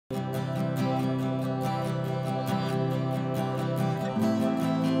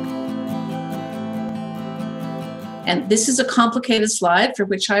And this is a complicated slide for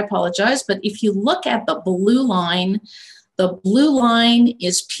which I apologize, but if you look at the blue line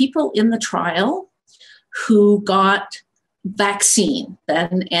is people in the trial who got vaccine,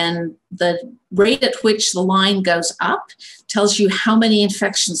 and the rate at which the line goes up tells you how many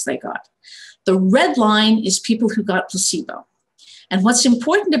infections they got. The red line is people who got placebo. And what's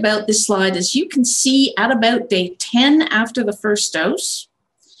important about this slide is you can see at about day 10 after the first dose,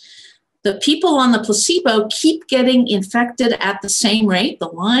 the people on the placebo keep getting infected at the same rate. The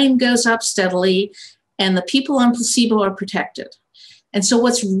line goes up steadily, and the people on placebo are protected. And so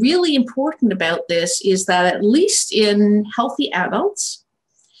what's really important about this is that at least in healthy adults,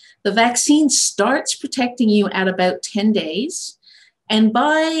 the vaccine starts protecting you at about 10 days. And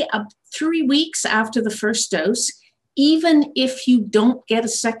by 3 weeks after the first dose, even if you don't get a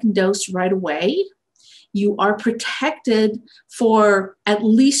second dose right away, you are protected for at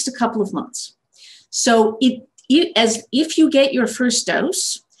least a couple of months. So as if you get your first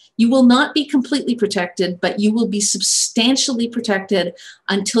dose, you will not be completely protected, but you will be substantially protected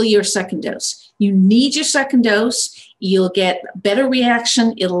until your second dose. You need your second dose. You'll get better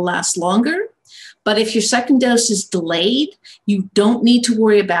reaction. It'll last longer. But if your second dose is delayed, you don't need to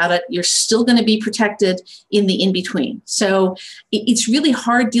worry about it. You're still going to be protected in the in-between. So it's really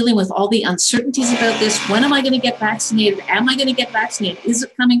hard dealing with all the uncertainties about this. When am I going to get vaccinated? Am I going to get vaccinated? Is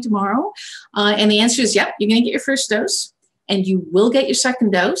it coming tomorrow? And the answer is, yep, you're going to get your first dose and you will get your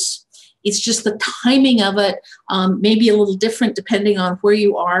second dose. It's just the timing of it may be a little different depending on where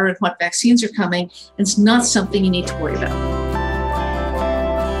you are and what vaccines are coming. And it's not something you need to worry about.